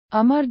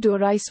Amar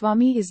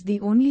Doraiswamy is the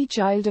only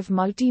child of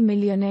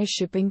multi-millionaire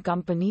shipping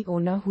company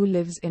owner who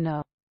lives in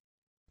a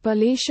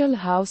palatial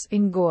house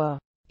in Goa,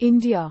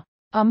 India.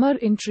 Amar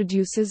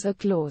introduces a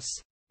close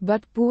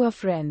but poor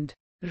friend,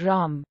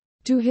 Ram,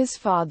 to his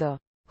father,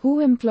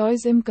 who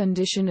employs him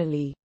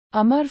conditionally.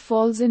 Amar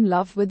falls in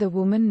love with a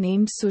woman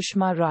named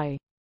Sushma Rai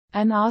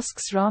and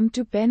asks Ram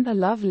to pen a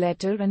love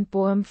letter and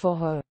poem for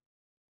her.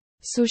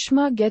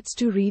 Sushma gets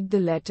to read the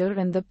letter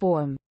and the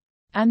poem,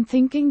 and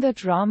thinking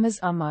that Ram is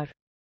Amar,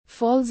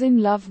 falls in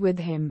love with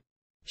him.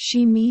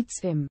 She meets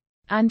him,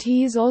 and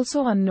he is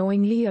also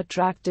unknowingly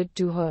attracted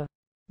to her.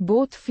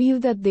 Both feel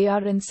that they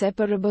are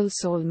inseparable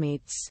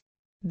soulmates.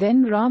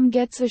 Then Ram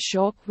gets a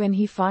shock when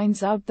he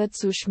finds out that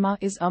Sushma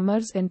is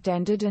Amar's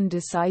intended and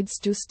decides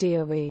to stay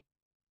away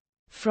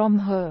from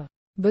her.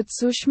 But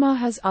Sushma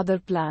has other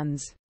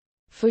plans,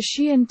 for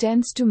she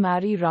intends to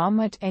marry Ram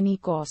at any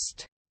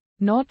cost,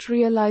 not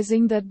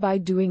realizing that by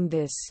doing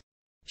this,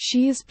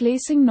 she is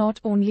placing not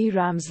only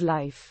Ram's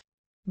life,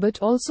 but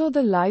also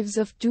the lives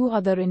of two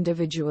other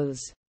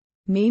individuals,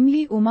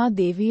 namely Uma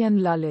Devi and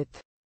Lalit,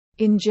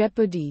 in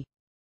jeopardy.